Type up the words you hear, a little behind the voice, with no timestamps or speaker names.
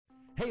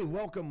Hey,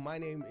 welcome. My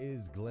name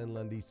is Glenn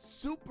Lundy.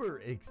 Super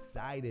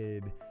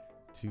excited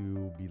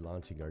to be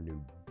launching our new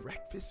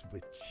Breakfast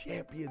with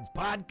Champions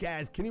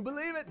podcast. Can you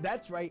believe it?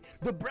 That's right.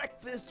 The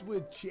Breakfast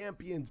with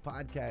Champions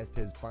podcast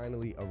has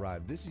finally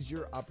arrived. This is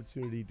your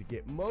opportunity to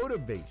get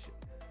motivation,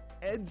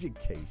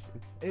 education,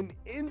 and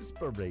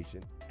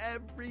inspiration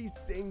every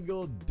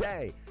single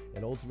day.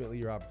 And ultimately,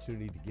 your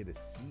opportunity to get a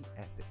seat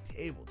at the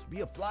table, to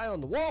be a fly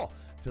on the wall,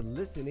 to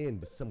listen in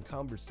to some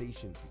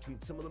conversations between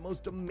some of the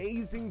most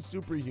amazing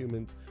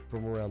superhumans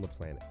from around the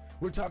planet.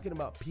 We're talking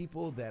about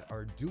people that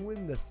are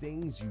doing the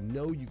things you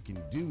know you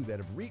can do, that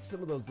have reached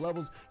some of those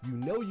levels you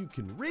know you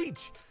can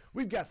reach.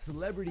 We've got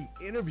celebrity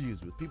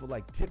interviews with people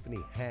like Tiffany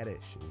Haddish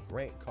and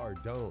Grant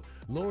Cardone,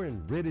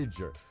 Lauren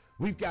Rittiger.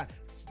 We've got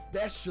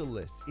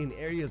specialists in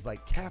areas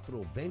like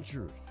capital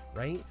ventures,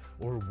 right?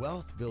 Or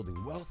wealth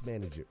building, wealth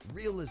management,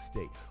 real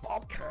estate,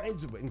 all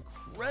kinds of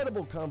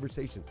incredible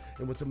conversations.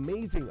 And what's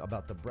amazing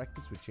about the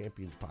Breakfast with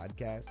Champions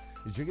podcast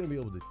is you're going to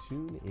be able to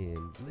tune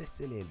in,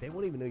 listen in. They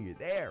won't even know you're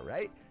there,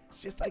 right? It's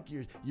just like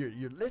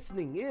you're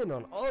listening in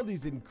on all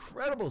these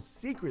incredible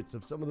secrets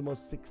of some of the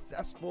most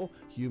successful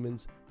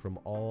humans from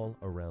all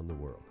around the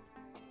world.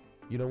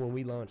 You know, when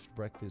we launched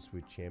Breakfast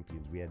with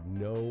Champions, we had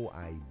no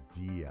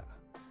idea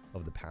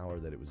of the power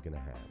that it was going to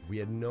have. We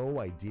had no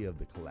idea of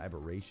the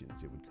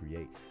collaborations it would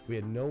create. We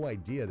had no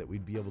idea that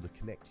we'd be able to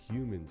connect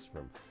humans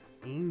from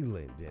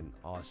England and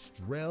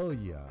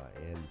Australia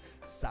and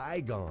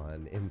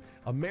Saigon and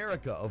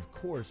America, of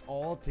course,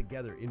 all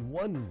together in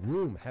one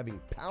room,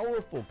 having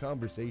powerful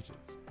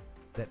conversations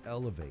that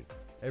elevate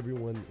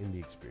everyone in the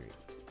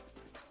experience.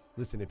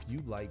 Listen, if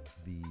you like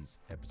these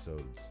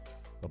episodes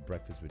of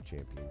Breakfast with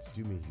Champions,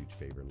 do me a huge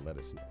favor and let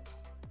us know.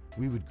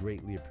 We would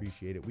greatly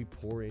appreciate it. We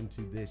pour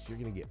into this. You're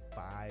going to get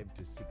 5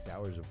 to 6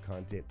 hours of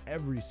content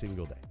every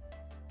single day,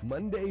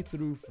 Monday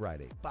through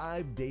Friday,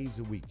 5 days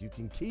a week. You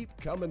can keep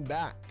coming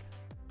back.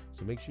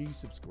 So make sure you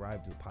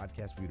subscribe to the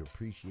podcast. We'd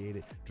appreciate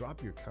it.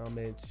 Drop your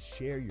comments,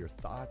 share your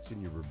thoughts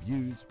and your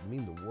reviews. It would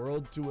mean the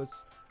world to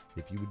us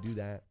if you would do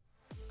that.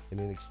 And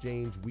in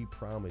exchange, we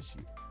promise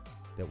you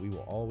that we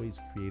will always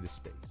create a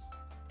space,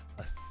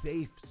 a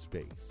safe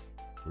space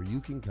where you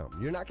can come.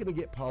 You're not going to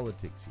get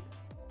politics here.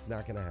 It's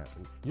not going to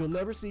happen. You'll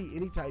never see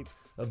any type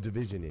of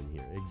division in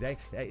here.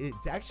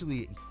 It's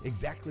actually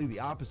exactly the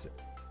opposite.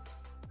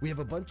 We have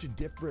a bunch of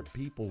different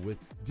people with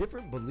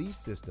different belief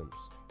systems,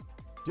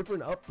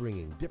 different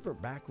upbringing, different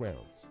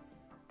backgrounds.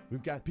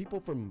 We've got people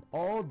from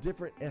all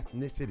different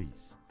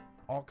ethnicities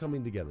all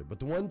coming together. But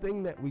the one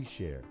thing that we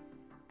share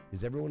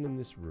is everyone in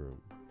this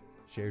room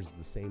shares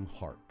the same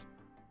heart.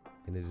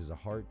 And it is a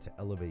heart to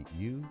elevate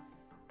you,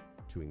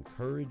 to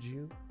encourage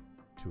you,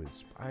 to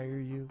inspire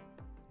you,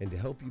 and to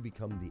help you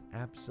become the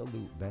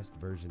absolute best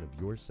version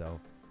of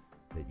yourself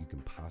that you can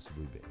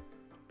possibly be.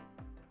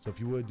 So if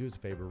you would, do us a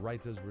favor,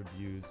 write those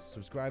reviews,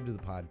 subscribe to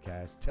the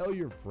podcast, tell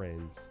your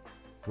friends.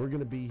 We're going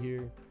to be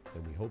here,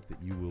 and we hope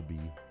that you will be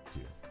too.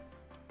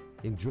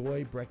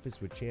 Enjoy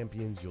Breakfast with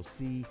Champions. You'll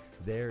see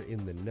there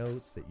in the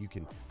notes that you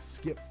can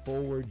skip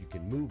forward, you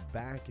can move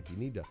back. If you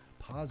need to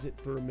pause it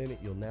for a minute,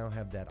 you'll now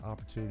have that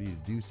opportunity to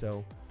do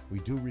so. We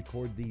do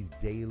record these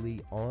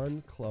daily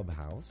on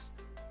Clubhouse.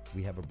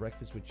 We have a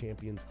Breakfast with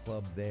Champions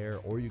club there,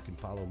 or you can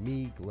follow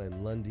me,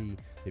 Glenn Lundy,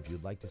 if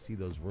you'd like to see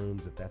those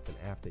rooms. If that's an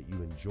app that you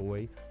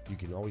enjoy, you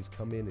can always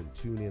come in and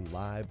tune in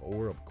live,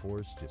 or of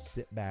course, just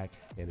sit back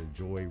and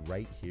enjoy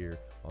right here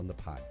on the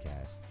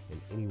podcast and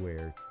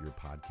anywhere your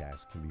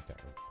podcast can be found.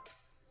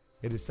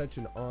 It is such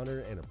an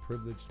honor and a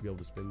privilege to be able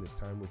to spend this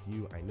time with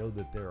you. I know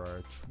that there are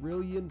a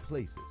trillion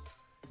places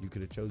you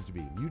could have chose to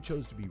be. You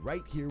chose to be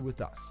right here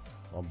with us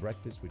on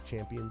Breakfast with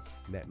Champions,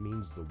 and that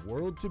means the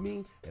world to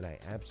me, and I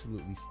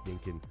absolutely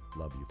stinking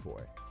love you for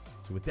it.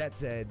 So with that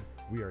said,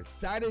 we are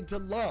excited to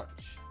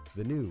launch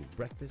the new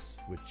Breakfast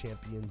with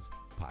Champions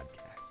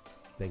podcast.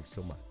 Thanks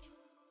so much.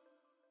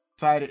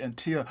 Excited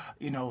until,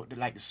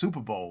 like the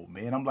Super Bowl,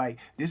 man. I'm like,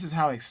 this is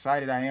how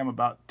excited I am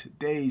about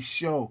today's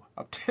show.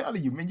 I'm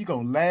telling you, man, you're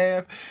going to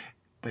laugh.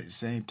 But at the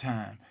same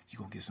time, you're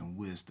going to get some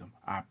wisdom.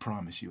 I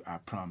promise you.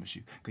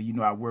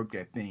 Because I work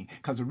that thing.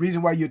 Because the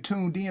reason why you're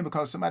tuned in,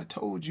 because somebody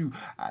told you,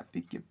 I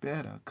think you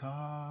better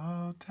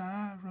call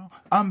Tyrone.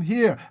 I'm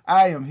here.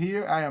 I am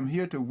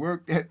here to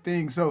work that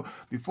thing. So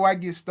before I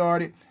get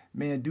started,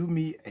 man, do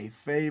me a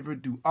favor.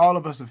 Do all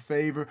of us a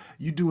favor.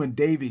 You doing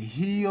David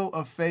Hill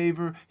a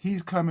favor.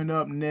 He's coming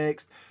up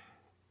next.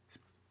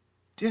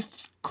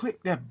 Just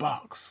click that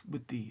box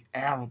with the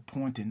arrow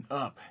pointing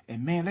up.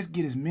 And man, let's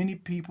get as many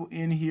people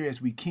in here as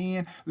we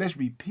can. Let's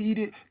repeat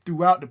it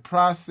throughout the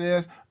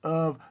process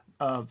of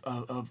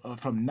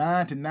from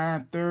 9 to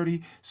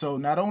 9:30. So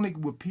not only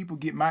will people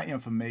get my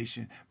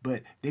information,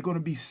 but they're going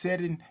to be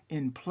setting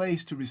in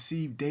place to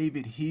receive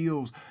David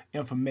Hill's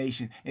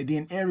information, and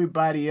then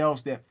everybody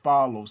else that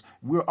follows.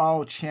 We're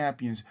all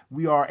champions.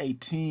 We are a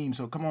team.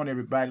 So come on,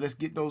 everybody. Let's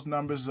get those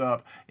numbers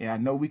up. And I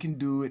know we can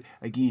do it.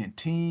 Again,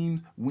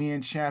 teams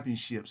win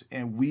championships,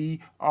 and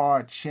we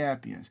are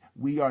champions.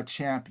 We are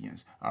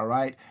champions. All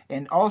right.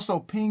 And also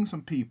ping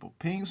some people,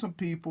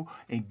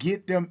 and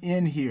get them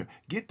in here.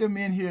 Get them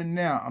in here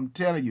listening now, I'm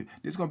telling you,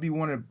 this is going to be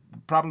one of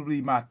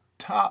probably my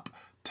top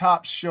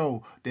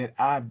show that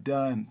I've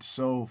done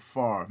so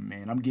far,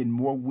 man. I'm getting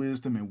more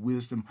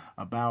wisdom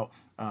about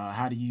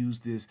how to use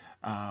this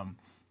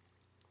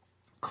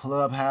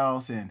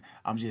Clubhouse, and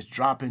I'm just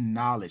dropping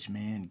knowledge,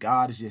 man.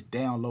 God is just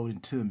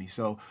downloading to me.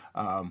 So,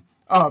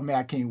 oh man,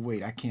 I can't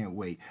wait.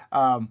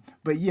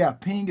 But yeah,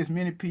 ping as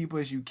many people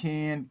as you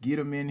can. Get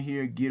them in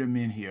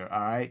here.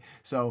 All right.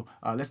 So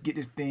let's get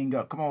this thing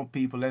up. Come on,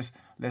 people. Let's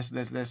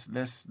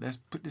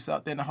put this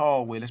out there in the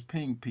hallway. Let's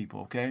ping people.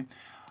 Okay.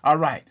 All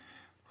right.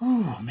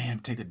 Ooh, man,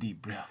 take a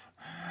deep breath.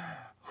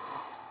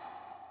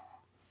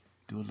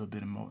 Do a little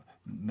bit of more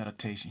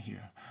meditation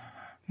here.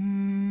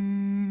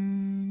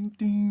 Ding.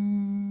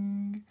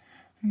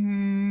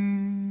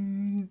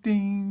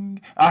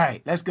 Ding. All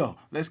right, let's go.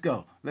 All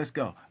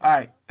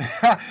right.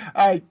 All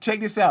right,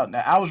 check this out.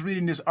 Now, I was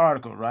reading this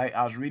article, right?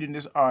 The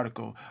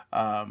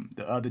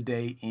other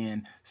day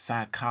in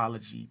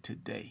Psychology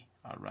Today.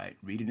 All right,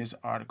 reading this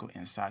article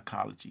in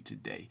Psychology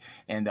Today.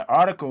 And the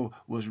article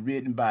was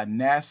written by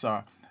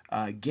Nassar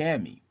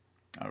Ghaemi.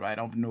 All right, I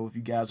don't know if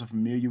you guys are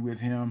familiar with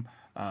him,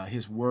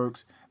 his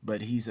works,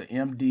 but he's an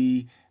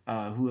MD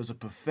who is a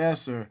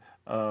professor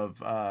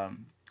of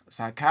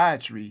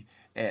psychiatry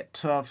at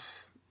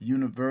Tufts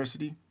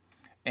University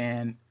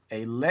and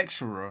a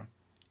lecturer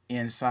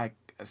in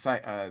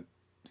psychiatry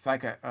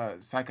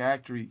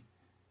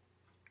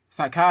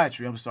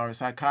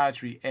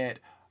at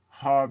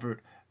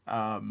Harvard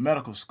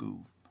Medical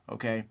School.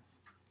 Okay,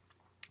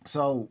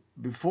 so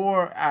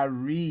before I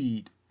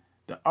read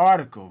the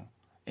article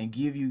and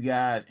give you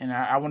guys, and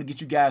I want to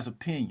get you guys'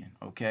 opinion,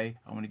 okay?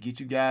 I want to get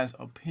you guys'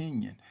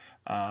 opinion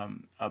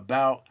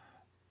about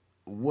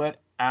what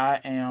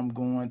I am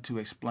going to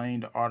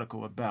explain the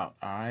article about,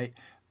 all right?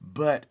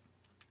 But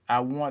I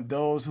want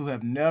those who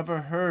have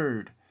never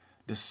heard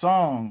the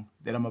song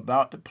that I'm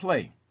about to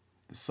play,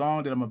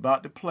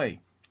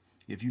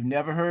 if you've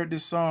never heard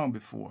this song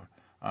before,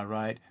 all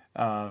right,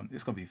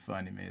 it's going to be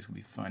funny, man. It's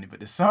going to be funny. But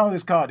the song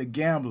is called The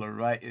Gambler,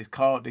 right? It's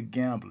called The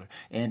Gambler.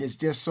 And it's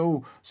just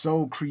so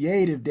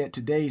creative that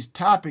today's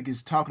topic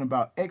is talking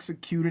about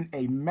executing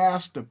a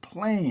master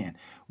plan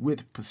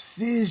with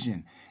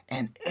precision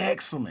and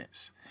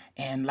excellence.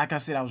 And like I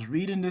said, I was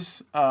reading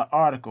this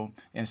article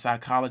in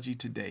Psychology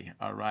Today,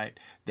 all right,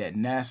 that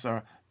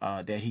Nassar,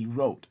 that he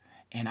wrote.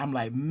 And I'm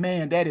like,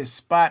 man, that is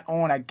spot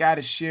on. I got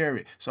to share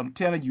it. So I'm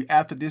telling you,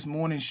 after this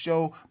morning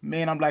show,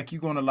 man, I'm like,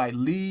 you're going to like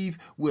leave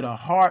with a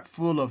heart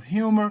full of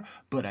humor,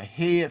 but a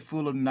head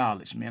full of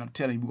knowledge, man. I'm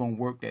telling you, we're going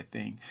to work that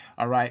thing.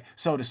 All right.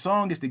 So the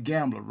song is The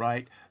Gambler,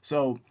 right?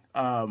 So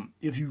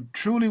if you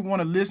truly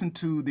want to listen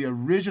to the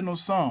original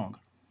song,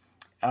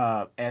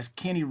 as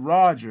Kenny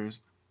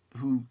Rogers,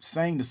 who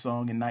sang the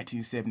song in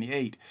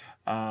 1978,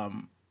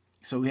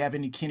 so we have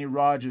any Kenny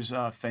Rogers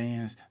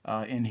fans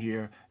in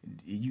here,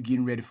 you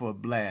getting ready for a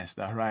blast,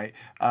 all right?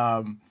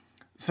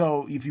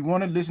 So if you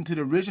want to listen to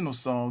the original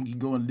song, you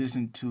go and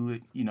listen to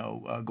it,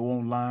 go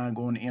online,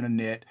 go on the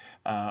internet,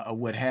 or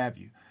what have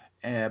you.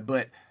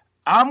 But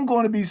I'm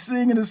going to be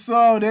singing the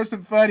song. That's the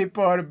funny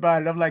part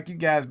about it. I'm like, you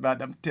guys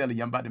I'm telling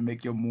you, I'm about to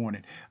make your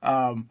morning.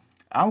 I'm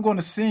going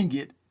to sing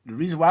it. The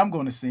reason why I'm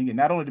going to sing it,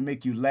 not only to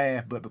make you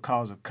laugh, but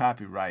because of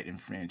copyright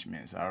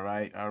infringements. All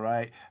right.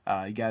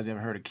 You guys ever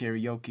heard of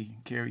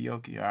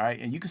karaoke? All right.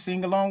 And you can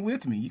sing along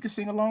with me.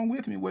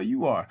 Where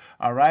you are.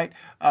 All right.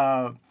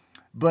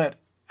 But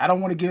I don't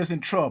want to get us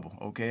in trouble.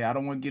 Okay. I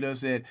don't want to get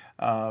us at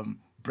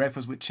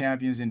Breakfast with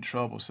Champions in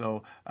trouble.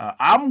 So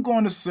I'm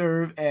going to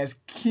serve as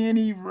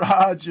Kenny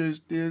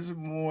Rogers this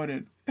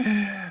morning.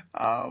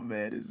 Oh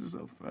man, this is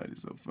so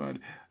funny.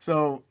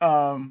 So,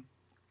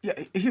 yeah,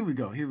 here we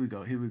go,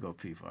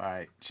 people. All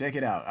right, check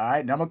it out. All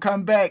right, now I'm going to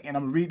come back and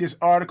I'm going to read this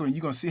article and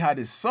you're going to see how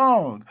this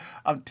song,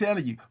 I'm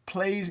telling you,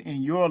 plays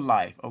in your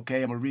life,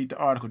 okay? I'm going to read the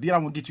article. Then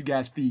I'm going to get you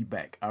guys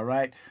feedback, all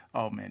right?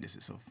 Oh, man, this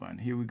is so fun.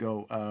 Here we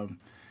go. All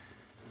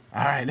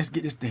right, let's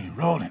get this thing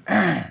rolling.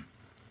 All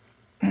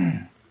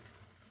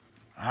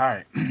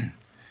right.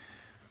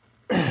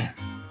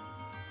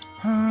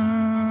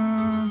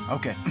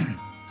 Okay.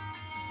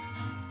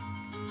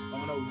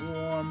 On a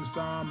warm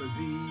summer's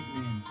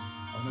evening,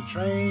 on a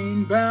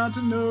train bound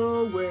to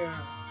nowhere,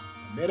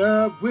 I met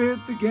up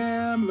with the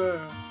gambler.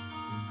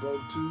 We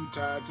both too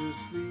tired to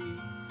sleep,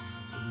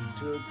 so we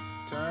took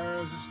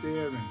turns of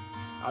staring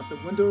out the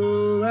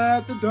window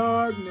at the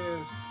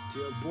darkness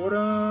till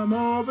boredom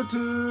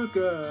overtook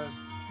us.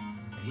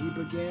 And he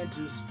began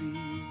to speak.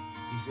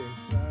 He said,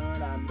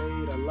 son, I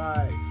made a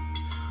life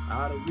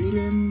out of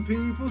reading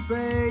people's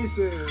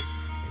faces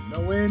and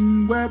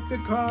knowing what the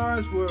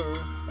cars were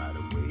by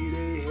the way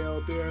they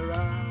held their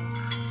eyes.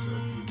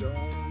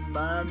 Don't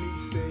mind me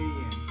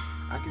saying,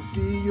 I can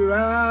see you're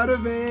out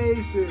of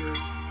aces.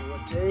 For a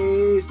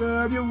taste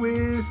of your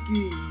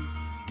whiskey,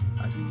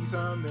 I need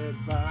some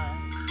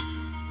advice.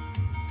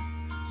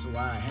 So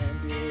I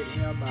handed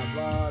him my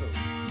bottle,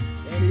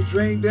 and he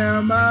drank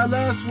down my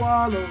last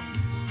swallow.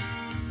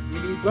 And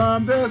then he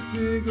bummed a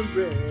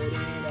cigarette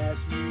and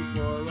asked me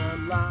for a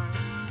line.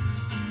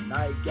 The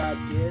night got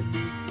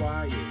deadly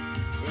quiet,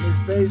 and his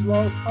face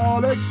lost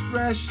all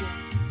expression.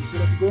 He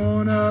said, if you're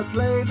gonna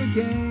play the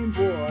game,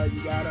 boy,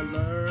 you gotta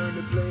learn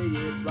to play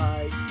it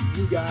right.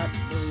 You got to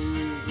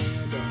know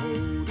when to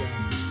hold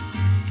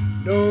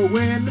up, know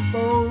when to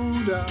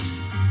fold up,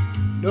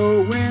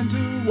 know when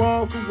to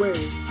walk away,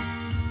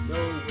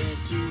 know when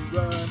to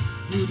run.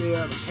 You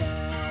never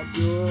count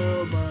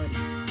your money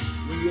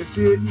when you're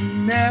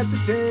sitting at the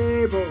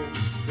table.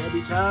 There'll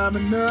be time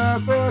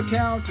enough for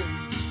counting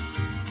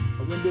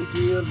when the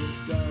deal is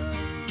done.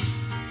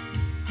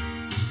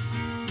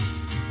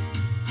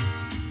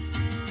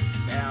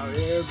 Now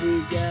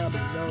every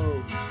gambler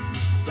knows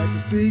that the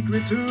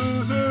secret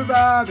to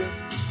surviving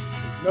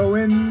is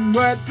knowing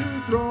what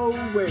to throw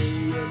away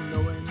and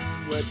knowing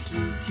what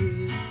to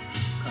keep.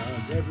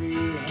 'Cause every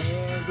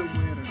hand's a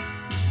winner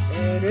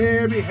and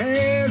every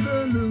hand's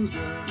a loser,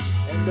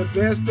 and the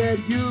best that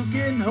you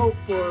can hope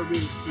for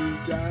is to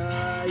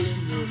die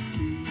in your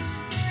sleep.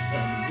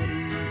 And when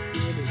he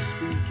finished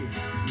speaking,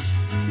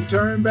 he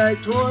turned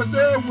back towards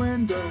the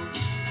window,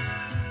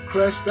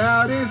 crushed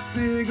out his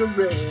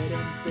cigarette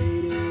and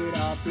faded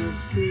off to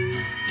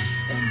sleep.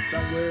 And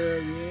somewhere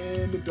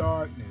in the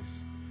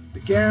darkness, the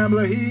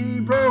gambler, he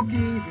broke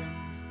even.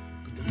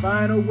 But the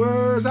final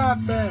words I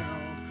found,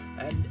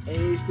 an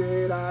ace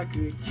that I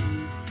could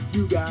keep.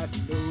 You got to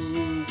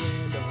know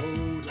when to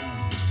hold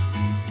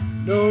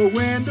on, know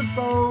when to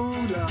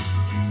fold up,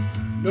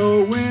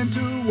 know when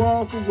to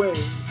walk away,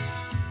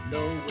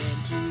 know when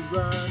to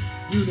run.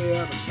 You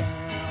never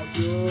count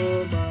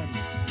your money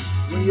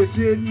when you're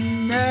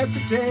sitting at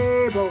the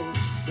table.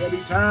 There'll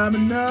be time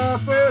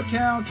enough for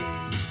counting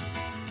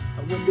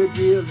when the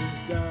deal is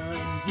done.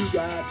 You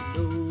got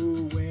to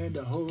know when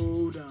to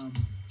hold 'em,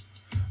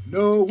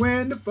 know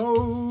when to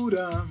fold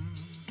 'em,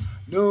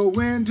 know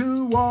when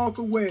to walk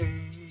away,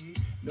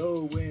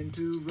 know when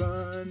to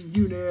run.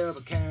 You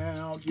never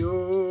count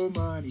your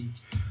money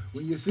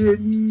when you're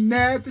sitting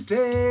at the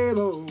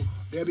table.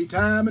 There'll be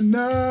time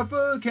enough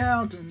for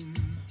counting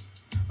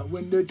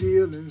when the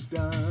dealing's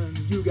done.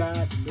 You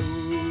got to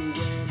know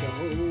when to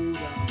hold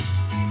on,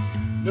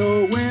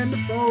 know when to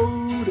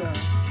fold up,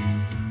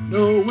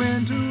 know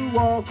when to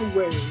walk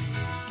away,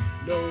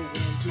 know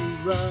when to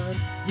run.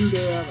 You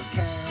never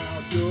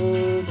count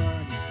your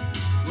money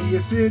when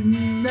you're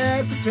sitting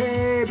at the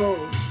table.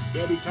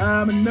 There'll be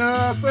time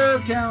enough for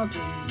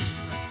counting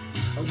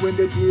when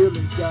the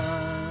dealing's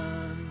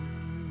done.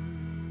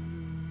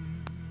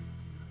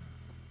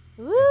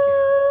 Woo!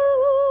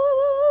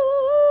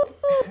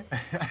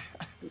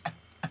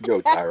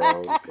 Go,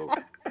 Tyrone. Go.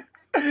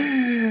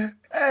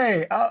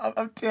 Hey,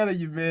 I'm telling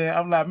you, man.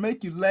 I'm like,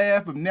 make you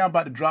laugh, but now I'm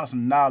about to drop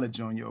some knowledge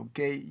on you.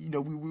 Okay, you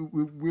know,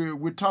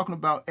 we're talking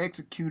about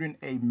executing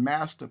a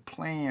master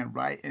plan,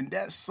 right? And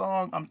that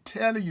song, I'm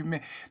telling you,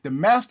 man, the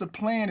master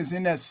plan is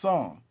in that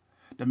song.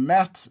 The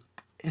master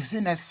is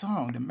in that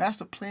song. The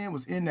master plan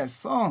was in that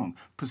song.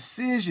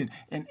 Precision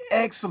and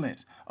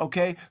excellence.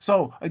 Okay,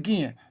 so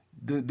again,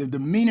 the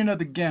meaning of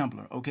the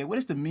gambler. Okay, what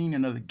is the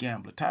meaning of the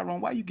gambler?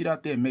 Tyrone, why you get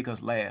out there and make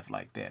us laugh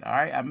like that? All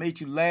right, I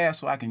made you laugh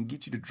so I can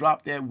get you to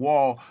drop that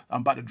wall. I'm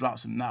about to drop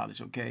some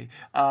knowledge. Okay,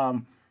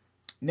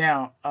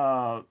 now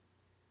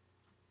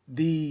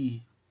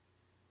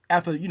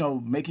after, you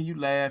know, making you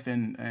laugh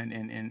and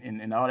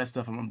all that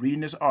stuff, I'm reading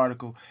this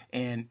article,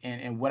 and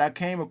what I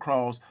came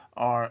across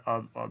are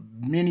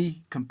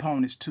many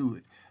components to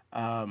it.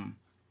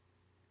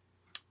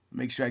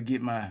 Make sure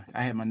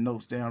I had my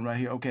notes down right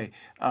here. Okay.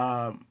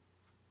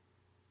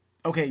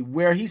 Okay,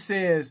 where he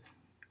says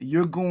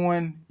you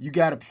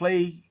got to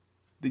play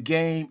the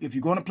game. If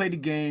you're going to play the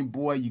game,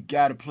 boy, you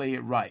got to play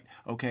it right.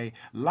 Okay,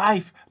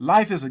 life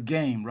is a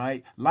game,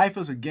 right? Life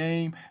is a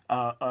game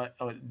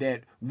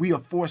that we are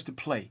forced to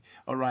play.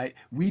 All right,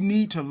 we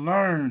need to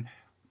learn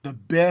the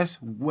best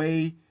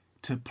way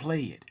to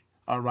play it.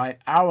 All right,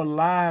 our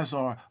lives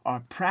are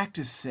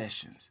practice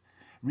sessions,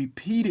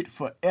 repeated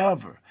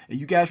forever. And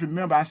you guys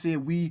remember I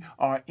said we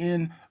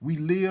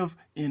live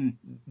in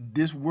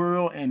this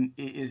world, and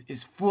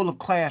it's full of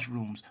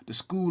classrooms, the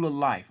school of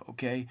life,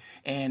 okay?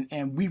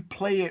 And we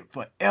play it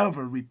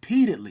forever,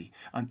 repeatedly,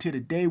 until the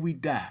day we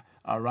die,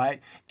 all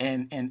right?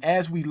 And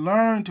as we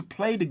learn to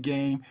play the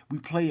game, we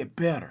play it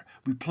better.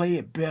 We play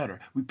it better.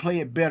 We play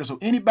it better. So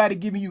anybody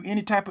giving you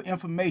any type of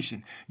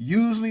information,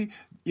 usually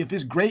if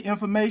it's great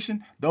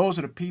information, those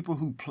are the people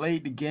who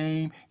played the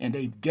game and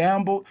they've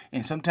gambled,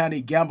 and sometimes they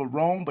gambled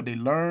wrong, but they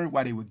learned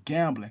while they were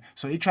gambling.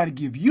 So they try to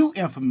give you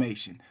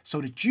information so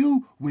that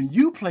you, when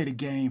you play the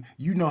game,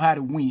 you know how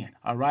to win.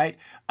 All right.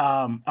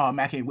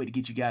 I can't wait to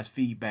get you guys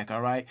feedback.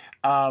 All right.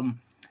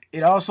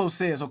 It also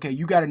says, okay,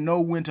 you got to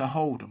know when to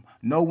hold them.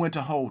 Know when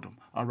to hold them.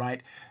 All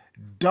right.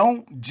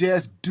 Don't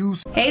just do.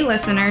 Hey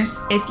listeners,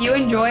 if you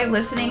enjoy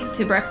listening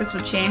to Breakfast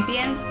with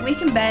Champions, we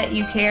can bet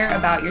you care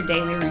about your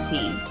daily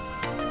routine.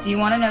 Do you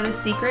want to know the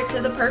secret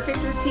to the perfect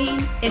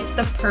routine? It's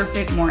the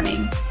perfect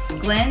morning.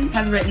 Glenn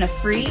has written a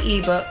free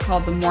ebook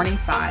called The Morning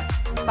 5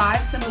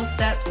 Simple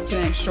Steps to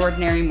an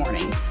Extraordinary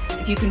Morning.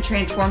 If you can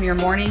transform your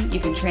morning, you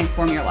can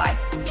transform your life.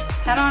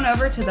 Head on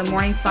over to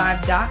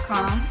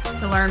themorning5.com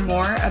to learn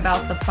more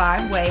about the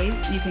 5 ways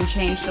you can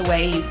change the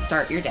way you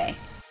start your day.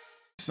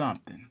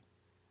 Something.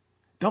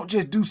 Don't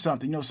just do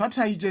something.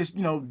 Sometimes you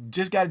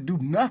just got to do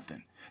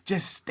nothing.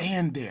 Just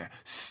stand there.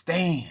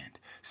 Stand.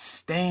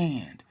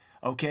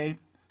 Okay?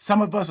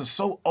 Some of us are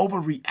so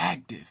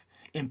overreactive,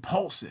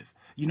 impulsive.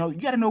 You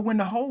got to know when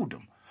to hold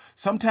them.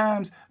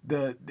 Sometimes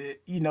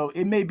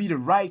it may be the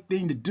right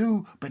thing to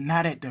do, but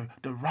not at the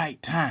right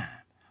time.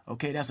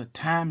 Okay, that's a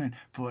timing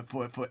for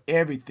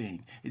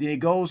everything. And then it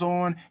goes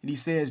on and he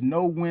says,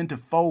 know when to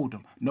fold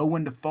them. Know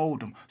when to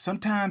fold them.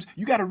 Sometimes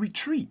you got to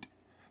retreat.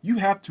 You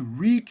have to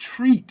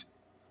retreat.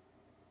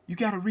 You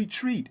got to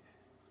retreat.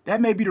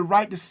 That may be the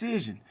right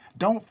decision.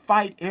 Don't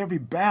fight every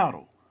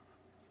battle.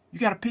 You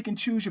got to pick and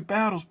choose your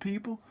battles,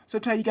 people.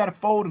 Sometimes you got to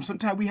fold them.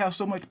 Sometimes we have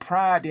so much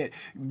pride that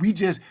we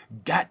just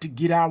got to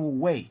get our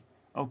way.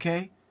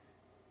 Okay?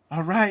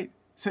 All right?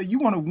 So you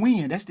want to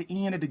win. That's the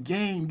end of the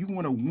game. You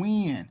want to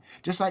win.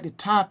 Just like the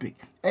topic,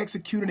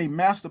 executing a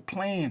master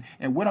plan.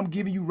 And what I'm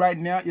giving you right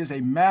now is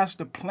a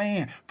master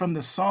plan from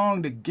the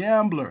song The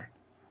Gambler.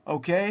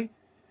 Okay?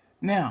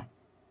 Now,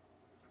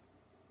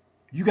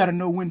 you got to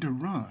know when to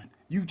run.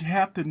 You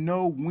have to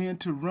know when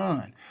to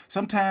run.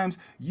 Sometimes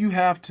you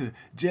have to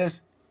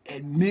just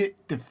admit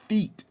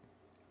defeat.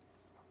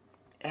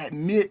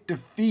 Admit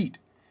defeat.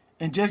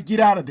 And just get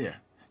out of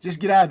there. Just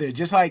get out of there.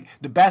 Just like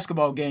the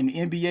basketball game, the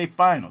NBA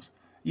Finals.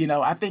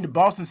 I think the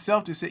Boston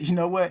Celtics said, you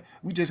know what?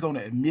 We just going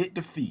to admit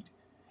defeat.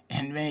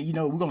 And, man,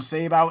 we're going to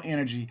save our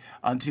energy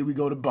until we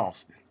go to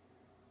Boston.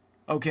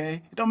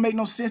 Okay? It don't make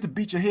no sense to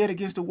beat your head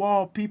against the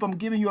wall, people. I'm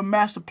giving you a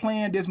master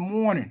plan this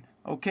morning.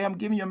 Okay? I'm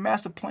giving you a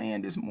master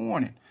plan this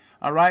morning.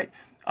 All right?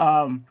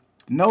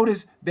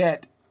 Notice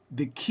that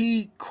the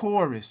key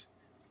chorus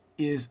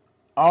is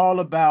all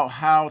about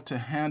how to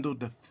handle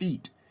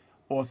defeat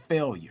or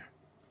failure.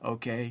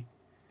 Okay?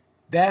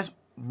 That's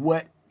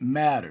what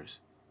matters.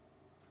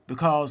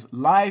 Because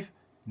life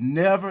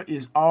never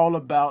is all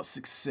about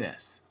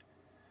success.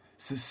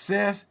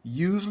 Success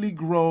usually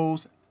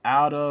grows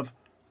out of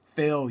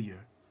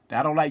failure.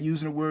 Now, I don't like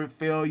using the word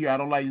failure. I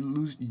don't like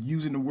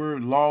using the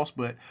word loss,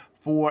 but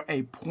for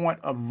a point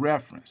of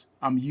reference,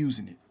 I'm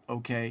using it,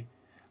 okay?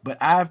 But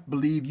I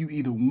believe you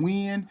either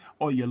win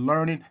or you're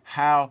learning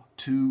how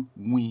to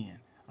win,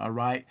 all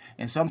right?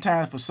 And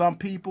sometimes for some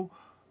people,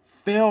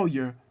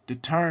 failure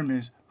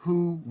determines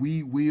who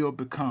we will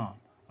become.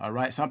 All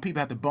right. Some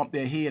people have to bump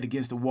their head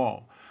against the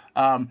wall.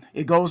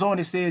 It goes on.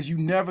 It says you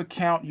never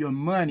count your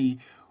money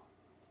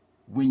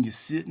when you're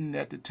sitting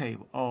at the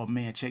table. Oh,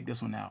 man, check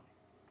this one out.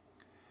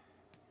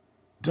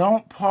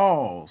 Don't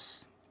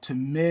pause to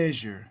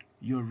measure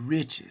your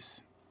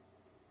riches,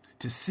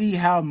 to see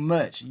how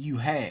much you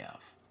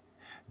have.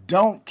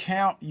 Don't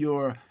count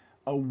your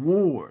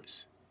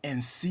awards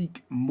and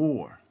seek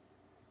more.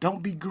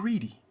 Don't be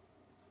greedy.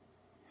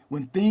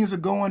 When things are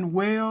going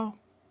well,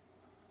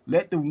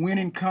 let the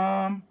winning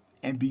come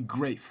and be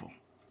grateful.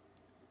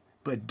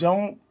 But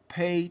don't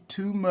pay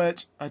too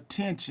much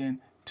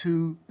attention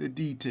to the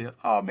details.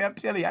 Oh, man, I'm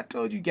telling you, I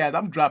told you guys,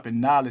 I'm dropping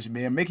knowledge,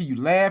 man. Making you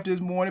laugh this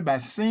morning by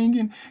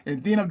singing,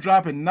 and then I'm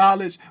dropping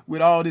knowledge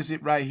with all this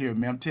right here,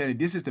 man. I'm telling you,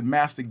 this is the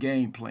master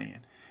game plan.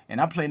 And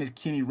I'm playing this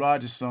Kenny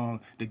Rogers song,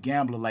 The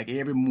Gambler, like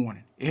every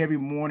morning,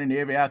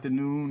 every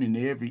afternoon, and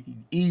every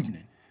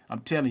evening.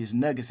 I'm telling you, it's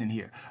nuggets in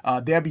here.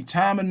 There'll be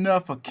time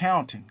enough for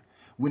counting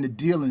when the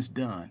dealing's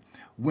done.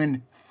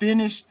 When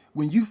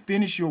you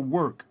finish your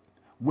work,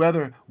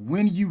 whether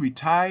when you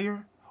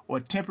retire or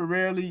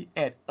temporarily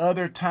at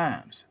other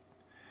times,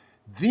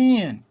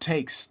 then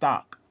take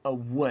stock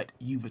of what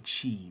you've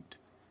achieved.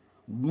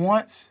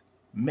 Once,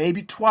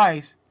 maybe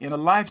twice in a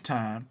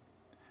lifetime,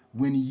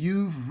 when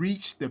you've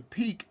reached the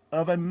peak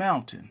of a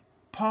mountain,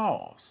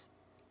 pause.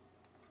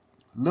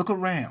 Look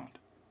around.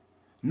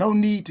 No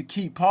need to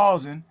keep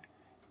pausing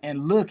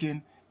and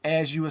looking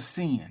as you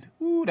ascend.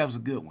 Ooh, that was a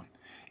good one.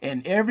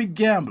 And every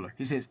gambler,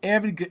 he says,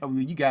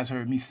 you guys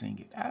heard me sing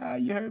it.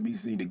 You heard me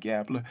sing The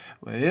Gambler.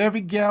 Well, every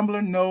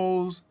gambler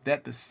knows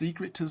that the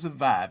secret to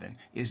surviving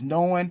is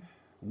knowing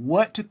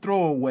what to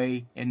throw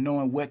away and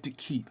knowing what to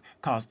keep.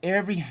 Because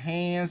every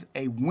hand's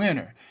a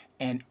winner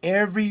and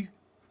every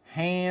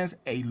hand's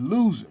a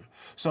loser.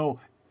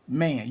 So,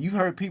 man, you've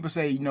heard people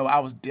say, I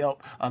was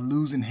dealt a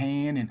losing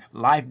hand and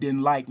life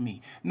didn't like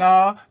me.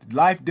 No,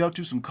 life dealt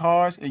you some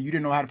cards and you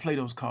didn't know how to play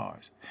those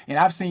cards. And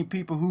I've seen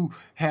people who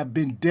have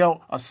been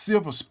dealt a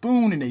silver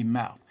spoon in their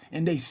mouth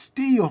and they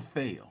still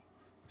fail.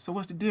 So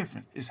what's the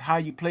difference? It's how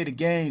you play the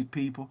games,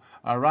 people.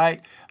 All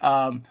right.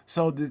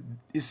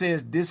 It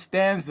says this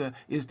stanza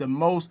is the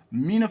most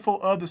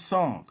meaningful of the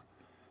song.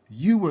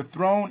 You were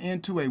thrown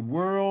into a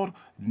world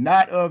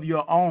not of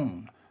your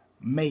own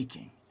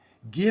making.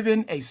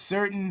 Given a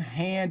certain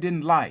hand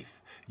in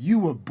life, you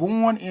were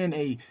born in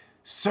a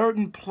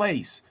certain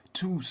place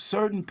to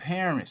certain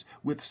parents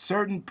with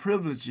certain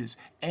privileges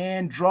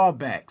and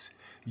drawbacks.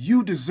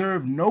 You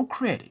deserve no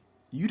credit.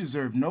 You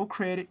deserve no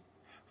credit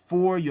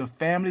for your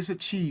family's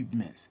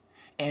achievements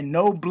and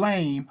no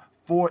blame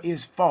for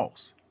its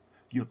faults.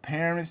 Your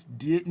parents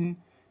didn't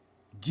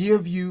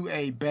give you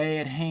a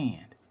bad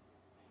hand.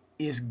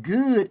 It's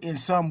good in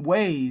some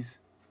ways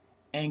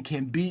and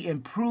can be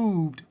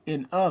improved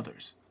in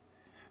others.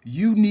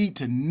 You need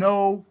to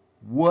know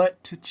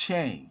what to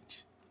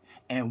change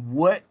and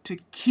what to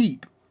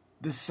keep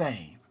the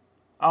same.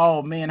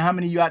 Oh man, how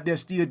many of you out there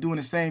still doing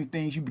the same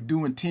things you were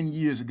doing 10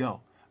 years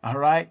ago? All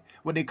right?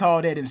 What they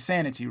call that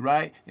insanity,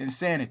 right?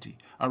 Insanity.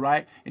 All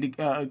right? And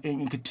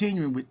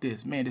continuing with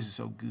this, man, this is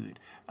so good.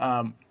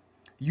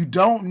 You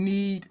don't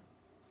need,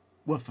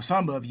 well, for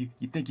some of you,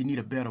 you think you need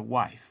a better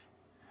wife.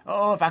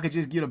 Oh, if I could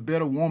just get a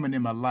better woman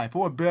in my life,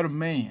 or a better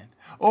man,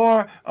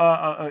 or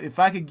if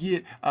I could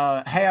get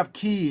have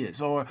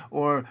kids, or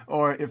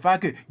if I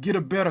could get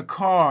a better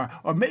car,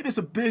 or maybe it's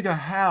a bigger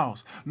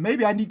house.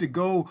 Maybe I need to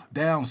go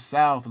down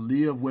south,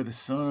 live where the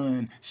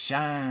sun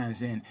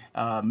shines, and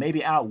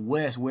maybe out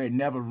west where it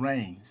never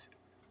rains.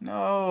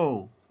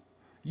 No,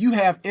 you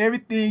have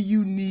everything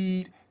you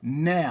need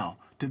now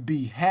to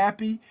be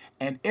happy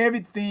and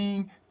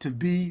everything to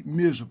be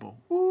miserable.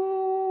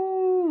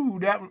 Ooh,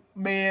 that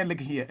man,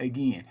 look here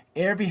again.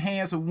 Every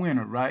hand's a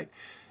winner, right?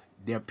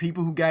 There are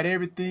people who got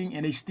everything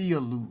and they still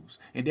lose.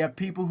 And there are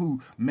people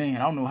who, man,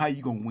 I don't know how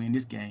you gonna win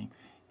this game.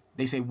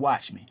 They say,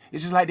 watch me.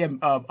 It's just like that,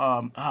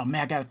 oh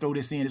man, I gotta throw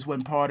this in. This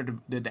wasn't part of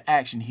the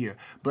action here.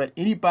 But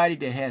anybody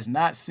that has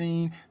not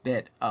seen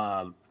that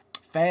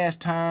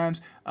Fast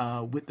Times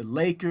with the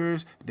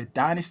Lakers, the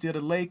dynasty of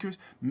the Lakers,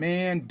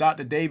 man,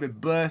 Dr. David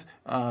Buss,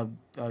 the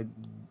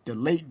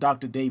late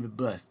Dr. David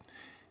Buss,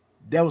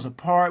 there was a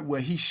part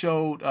where he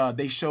showed,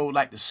 they showed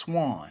like the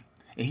swan.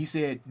 And he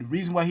said the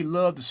reason why he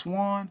loved the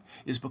swan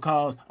is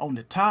because on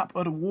the top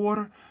of the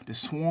water, the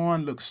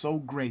swan looks so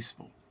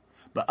graceful.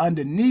 But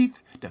underneath,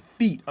 the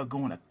feet are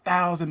going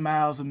 1,000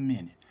 miles a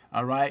minute.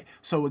 All right.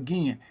 So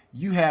again,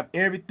 you have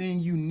everything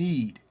you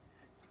need.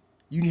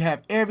 You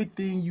have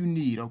everything you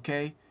need.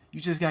 OK, you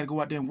just got to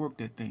go out there and work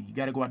that thing. You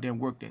got to go out there and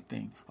work that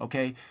thing.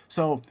 OK,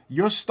 so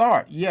your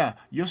start. Yeah,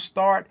 your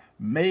start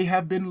may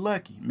have been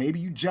lucky. Maybe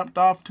you jumped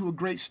off to a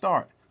great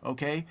start.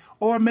 OK,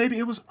 or maybe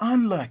it was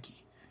unlucky.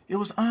 It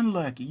was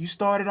unlucky. You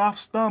started off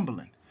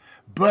stumbling.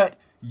 But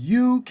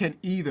you can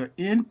either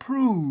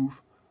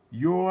improve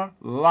your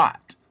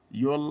lot,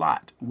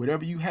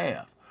 whatever you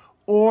have,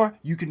 or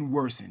you can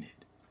worsen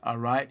it. All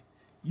right?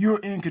 You're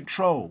in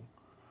control.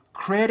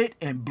 Credit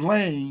and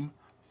blame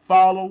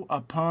follow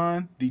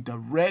upon the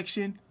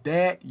direction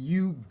that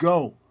you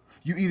go.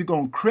 You either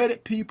going to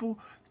credit people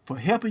for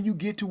helping you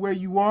get to where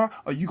you are,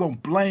 or you going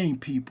to blame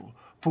people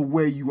for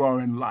where you are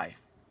in life.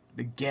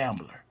 The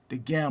gambler,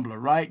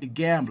 right? The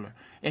gambler.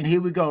 And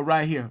here we go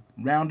right here,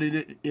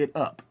 rounded it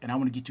up. And I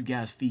want to get you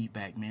guys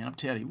feedback, man. I'm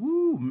telling you,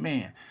 woo,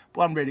 man.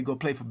 Boy, I'm ready to go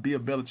play for Bill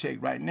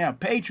Belichick right now.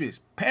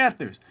 Patriots,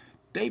 Panthers,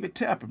 David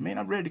Tepper, man,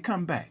 I'm ready to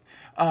come back.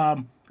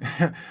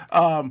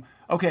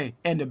 Okay,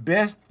 and the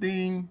best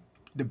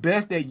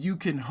that you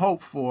can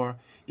hope for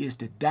is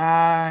to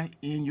die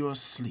in your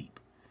sleep,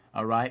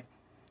 all right?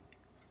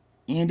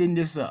 Ending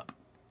this up.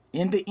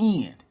 In the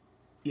end,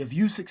 if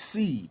you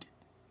succeed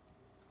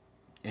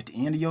at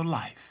the end of your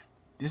life,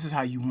 this is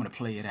how you want to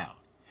play it out.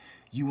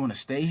 You want to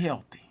stay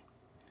healthy.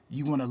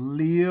 You want to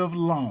live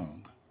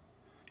long.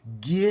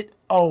 Get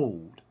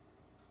old.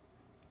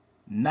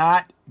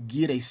 Not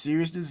get a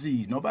serious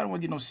disease. Nobody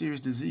want to get no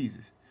serious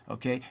diseases,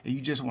 okay? And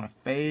you just want to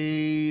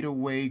fade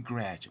away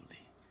gradually.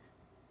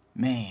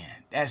 Man,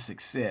 that's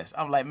success.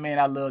 I'm like, man,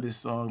 I love this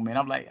song, man.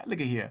 I'm like,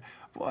 look at here.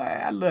 Boy,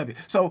 I love it.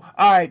 So,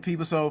 all right,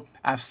 people. So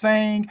I've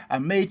sang, I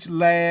made you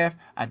laugh,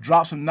 I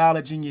dropped some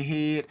knowledge in your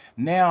head.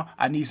 Now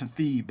I need some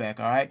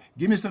feedback, all right?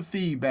 Give me some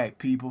feedback,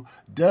 people.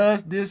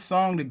 Does this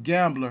song, The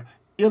Gambler,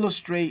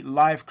 illustrate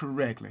life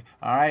correctly?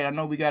 All right, I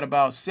know we got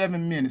about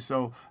 7 minutes,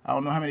 so I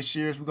don't know how many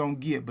shares we're going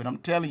to get, but I'm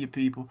telling you,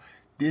 people,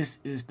 this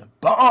is the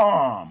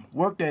bomb.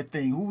 Work that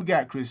thing. Who we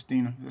got,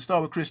 Christina? Let's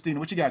start with Christina.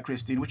 What you got,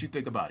 Christina? What you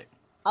think about it?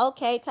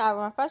 Okay,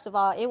 Tyrone. First of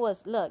all, it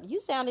was, look,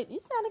 you sounded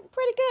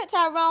pretty good,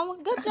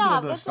 Tyrone. Good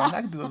job. Good job. I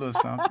can do a little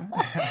something.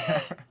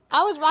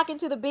 I was rocking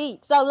to the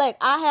beat. So look,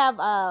 I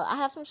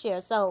have some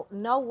shares. So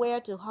know where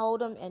to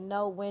hold them and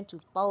know when to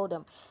fold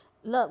them.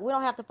 Look, we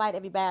don't have to fight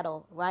every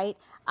battle, right?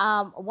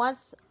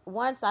 Once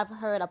I've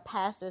heard a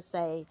pastor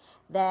say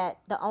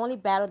that the only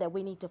battle that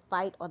we need to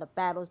fight are the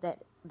battles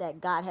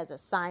that God has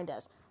assigned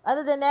us.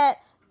 Other than that,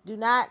 do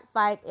not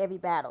fight every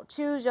battle.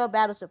 Choose your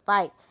battles to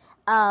fight.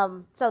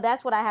 So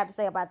that's what I have to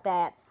say about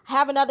that. I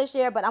have another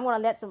share, but I'm going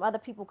to let some other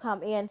people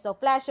come in. So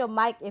flash your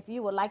mic if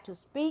you would like to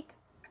speak.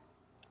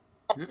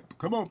 Yeah,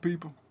 come on,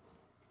 people.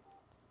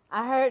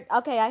 I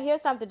hear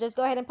something. Just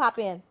go ahead and pop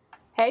in.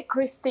 Hey,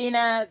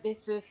 Christina,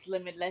 this is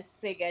Limitless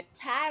Singer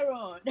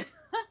Tyrone.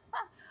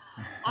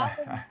 I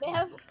was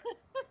never,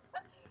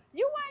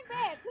 you weren't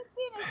bad.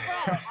 Christina's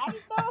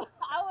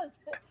right.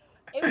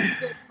 It was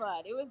good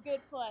fun. It was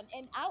good fun.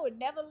 And I would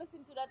never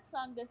listen to that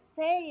song the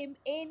same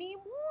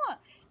anymore.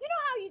 You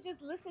know how you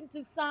just listen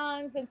to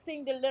songs and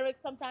sing the lyrics?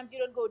 Sometimes you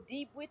don't go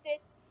deep with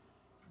it.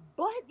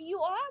 But you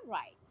are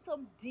right.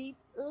 Some deep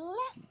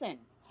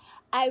lessons.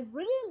 I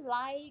really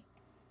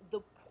liked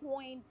the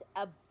point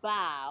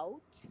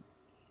about,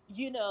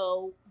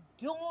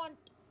 don't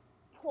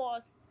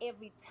pause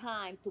every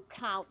time to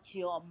count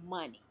your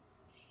money.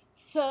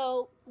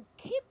 So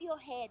keep your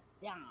head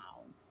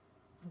down,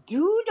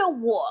 do the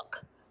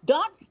work.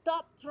 Don't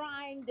stop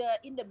trying to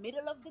in the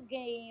middle of the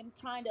game,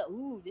 trying to,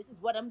 ooh, this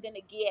is what I'm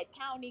gonna get,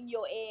 counting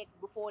your eggs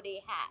before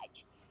they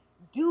hatch.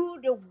 Do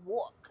the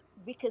work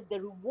because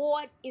the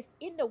reward is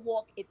in the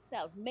work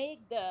itself.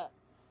 Make the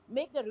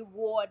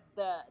reward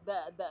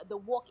the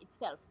work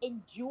itself,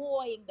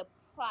 enjoying the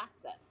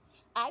process.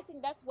 I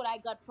think that's what I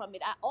got from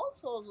it. I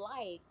also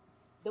liked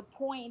the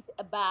point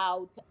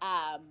about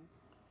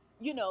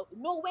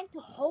know when to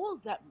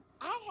hold them.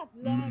 I have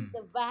learned Mm.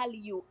 the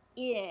value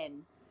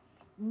in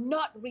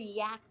not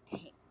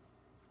reacting,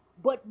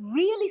 but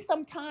really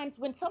sometimes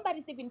when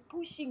somebody's even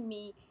pushing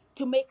me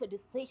to make a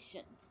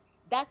decision,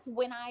 that's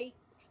when I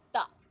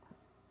stop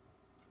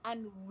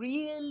and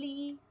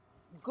really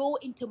go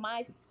into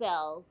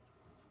myself,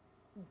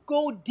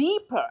 go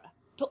deeper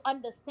to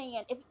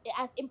understand if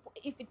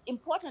it's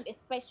important,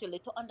 especially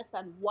to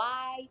understand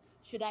why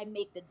should I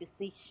make the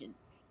decision,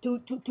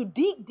 to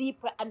dig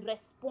deeper and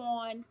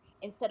respond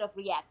instead of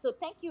react. So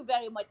thank you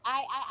very much.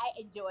 I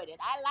enjoyed it.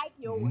 I like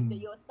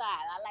Mm. your style.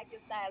 I like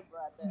your style,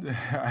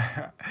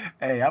 brother.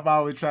 Hey, I'm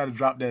always trying to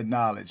drop that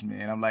knowledge,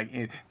 man. I'm like,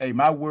 hey,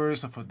 my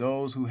words are for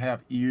those who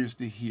have ears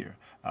to hear.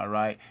 All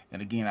right.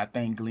 And again, I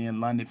thank Glenn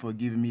Lundy for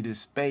giving me this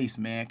space,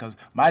 man, because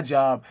my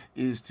job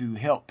is to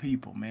help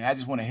people, man. I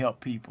just want to help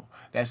people.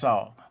 That's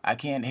all. I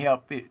can't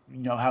help it,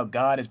 how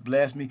God has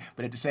blessed me.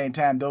 But at the same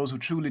time, those who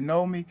truly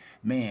know me,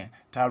 man,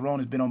 Tyrone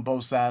has been on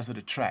both sides of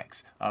the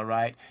tracks. All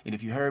right. And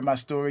if you heard my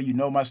story, you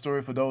know my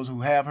story. For those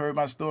who have heard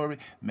my story,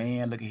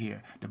 man, look at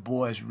here. The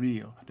boy is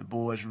real. The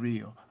boy is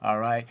real. All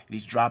right. And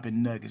he's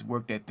dropping nuggets.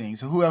 Work that thing.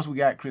 So who else we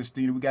got,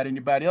 Christina? We got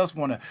anybody else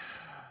want to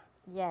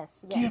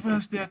Yes, give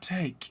us yes. their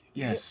take? Y-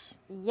 Yes.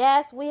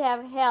 yes, we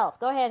have health.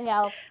 Go ahead,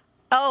 health.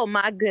 Oh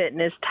my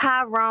goodness,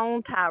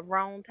 Tyrone,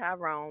 Tyrone,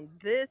 Tyrone.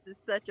 This is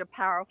such a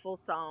powerful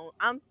song.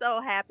 I'm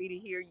so happy to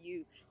hear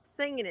you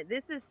singing it.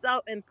 This is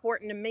so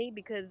important to me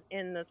because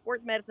in the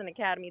Sports Medicine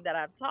Academy that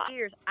I've taught for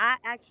years, I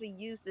actually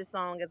use this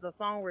song as a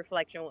song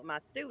reflection with my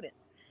students.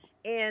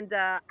 And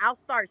I'll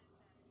start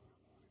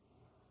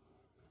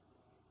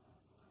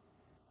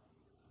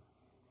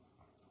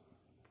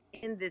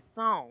in this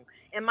song.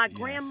 And my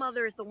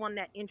grandmother Yes. is the one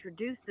that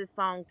introduced this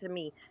song to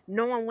me,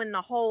 knowing when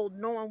to hold,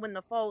 knowing when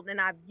to fold. And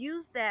I've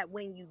used that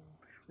when you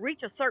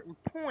reach a certain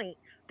point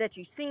that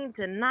you seem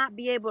to not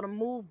be able to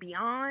move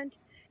beyond.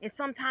 And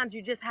sometimes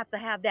you just have to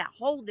have that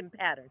holding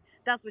pattern.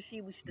 That's what she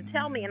used to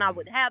tell me. And I Mm.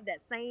 would have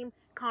that same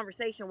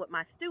conversation with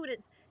my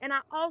students. And I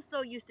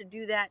also used to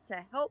do that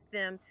to help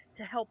them,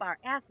 to help our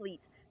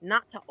athletes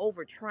not to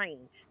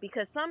overtrain,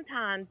 because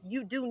sometimes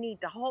you do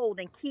need to hold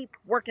and keep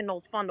working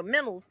those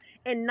fundamentals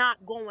and not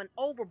going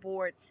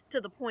overboard to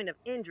the point of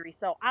injury.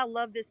 So I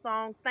love this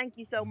song. Thank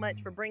you so much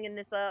Mm. for bringing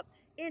this up.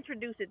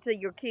 Introduce it to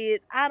your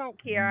kids. I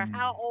don't care Mm.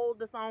 how old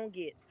the song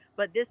gets,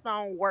 but this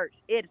song works.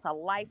 It's a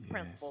life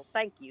principle. Yes.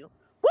 Thank you.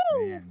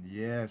 Woo! Man,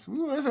 yes.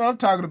 Ooh, that's what I'm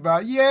talking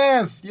about.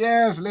 Yes,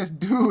 yes, let's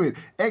do it.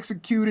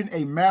 Executing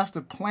a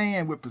master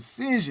plan with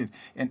precision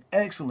and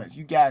excellence.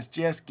 You guys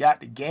just got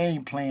the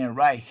game plan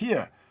right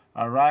here.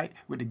 All right,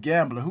 with the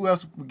gambler. Who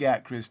else we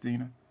got,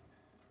 Christina?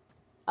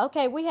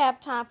 Okay, we have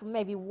time for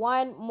maybe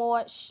one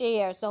more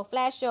share. So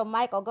flash your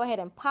mic or go ahead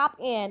and pop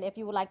in if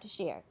you would like to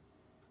share.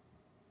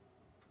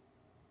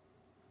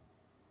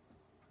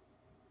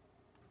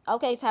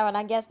 Okay, Tyron,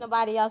 I guess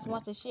nobody else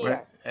wants to Well,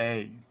 share.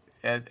 hey,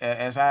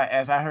 as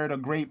I heard a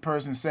great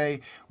person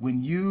say,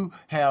 when you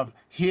have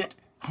hit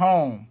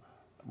home,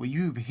 when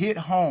you've hit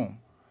home,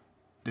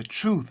 the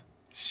truth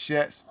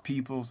shuts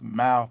people's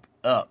mouth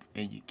up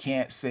and you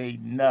can't say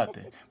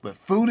nothing. But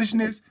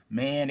foolishness,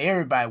 man,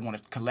 everybody want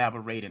to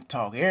collaborate and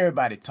talk.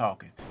 Everybody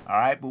talking. All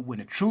right. But when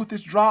the truth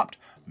is dropped,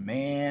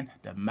 man,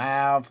 the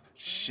mouth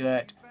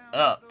shut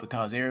up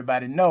because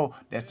everybody know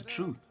that's the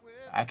truth.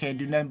 I can't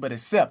do nothing but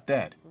accept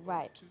that.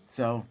 Right.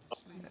 So,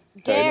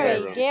 Hey, Gary,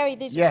 Tyrone. Gary,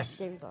 did you? yes,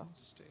 There we go.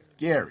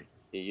 Gary.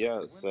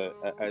 Yes,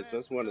 I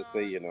just want to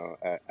say,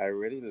 I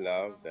really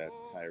love that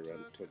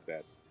Tyrone took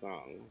that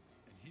song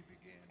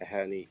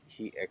and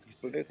he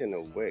explained it in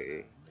a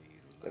way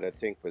that I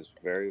think was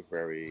very,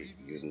 very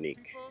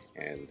unique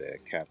and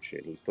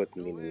captured. He put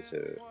meaning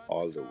to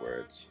all the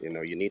words.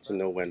 You need to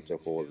know when to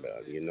hold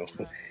on,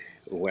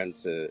 when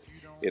to,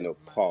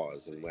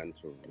 pause and when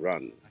to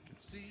run.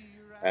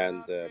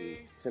 And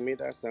to me,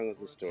 that song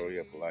is a story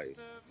of life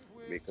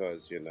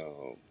because,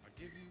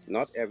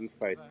 not every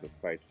fight is a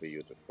fight for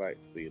you to fight.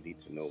 So you need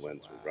to know when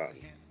to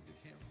run.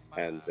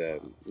 And,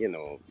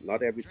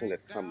 not everything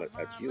that comes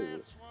at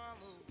you,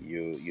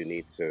 you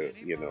need to,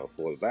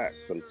 hold back.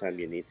 Sometimes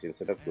you need to,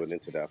 instead of going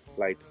into that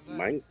flight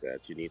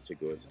mindset, you need to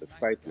go into the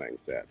fight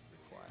mindset.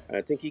 And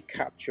I think he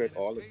captured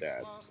all of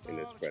that in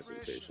his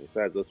presentation.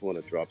 So I just want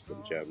to drop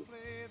some gems,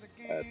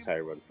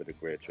 Tyron, for the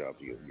great job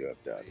you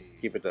have done.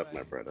 Keep it up,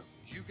 my brother.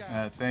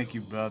 Thank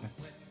you, brother.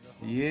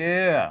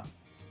 Yeah.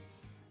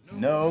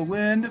 Know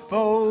when to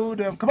fold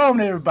them. Come on,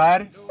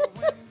 everybody.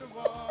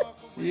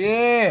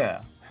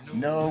 Yeah.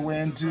 know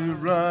when to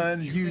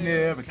run. You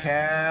never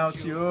count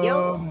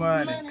your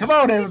money. Come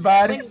on,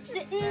 everybody.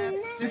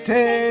 The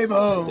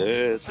table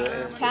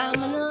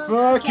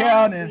for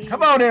counting.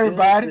 Come on,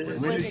 everybody.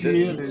 When the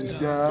deal is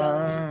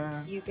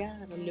done. You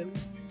gotta know.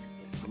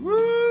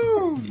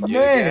 Woo, You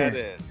man. got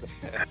it.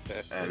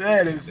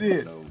 That is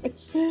it.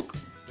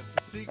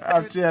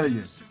 I'll tell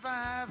you.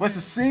 What's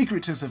the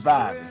secret to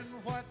surviving?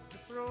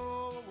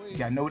 You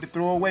gotta know what to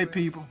throw away,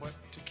 people.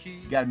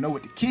 You gotta know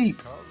what to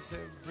keep.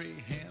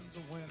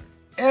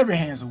 Every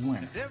hand's a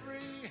winner.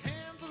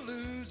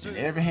 And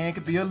every hand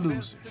could be a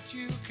loser.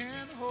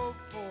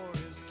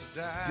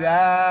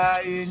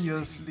 Die in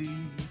your sleep.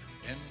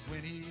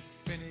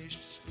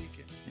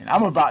 And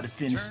I'm about to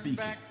finish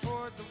speaking.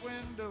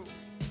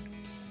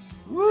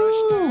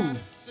 Woo!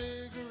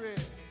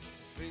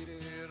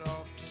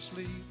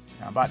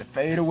 I'm about to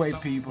fade away,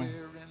 people.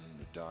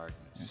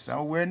 And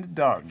somewhere in the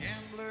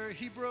darkness,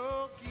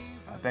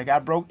 I think I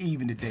broke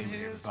even today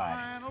with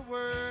everybody.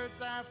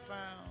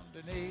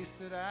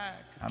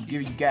 I'm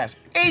giving you guys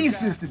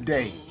aces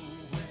today.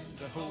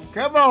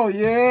 Come on,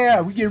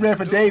 yeah. We getting ready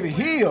for David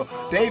Hill.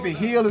 David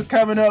Hill is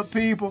coming up,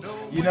 people.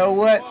 You know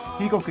what?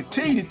 He gonna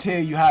continue to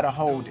tell you how to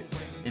hold it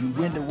and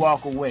when to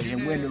walk away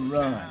and when to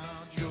run.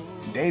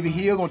 And David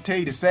Hill gonna tell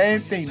you the same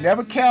thing.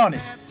 Never count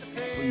it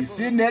when you're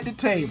sitting at the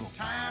table.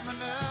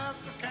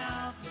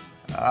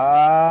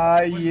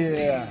 Ah,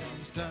 yeah.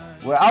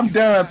 Well, I'm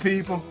done,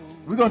 people.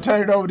 We're going to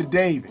turn it over to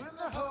David.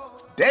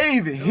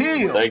 David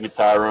Hill. Thank you,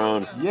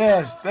 Tyrone.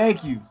 Yes,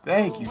 thank you.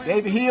 Thank you.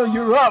 David Hill,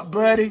 you're up,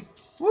 buddy.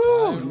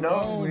 Woo,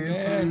 know when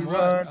to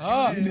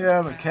run. You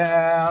never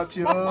count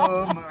your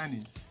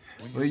money.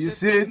 When you're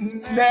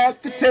sitting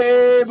at the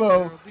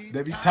table,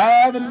 there'll be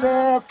time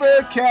enough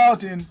for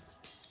counting.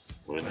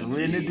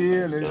 When the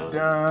deal is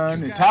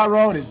done. And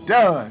Tyrone is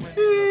done.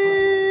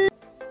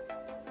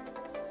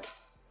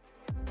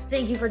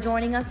 Thank you for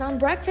joining us on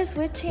Breakfast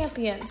with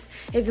Champions.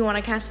 If you want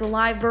to catch the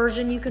live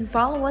version, you can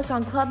follow us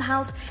on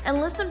Clubhouse and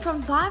listen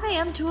from 5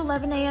 a.m. to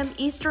 11 a.m.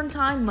 Eastern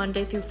Time,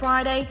 Monday through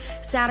Friday,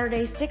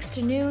 Saturdays 6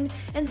 to noon,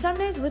 and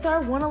Sundays with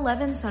our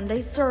 111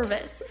 Sunday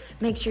service.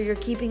 Make sure you're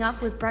keeping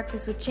up with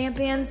Breakfast with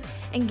Champions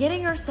and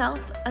getting yourself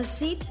a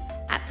seat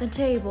at the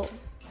table.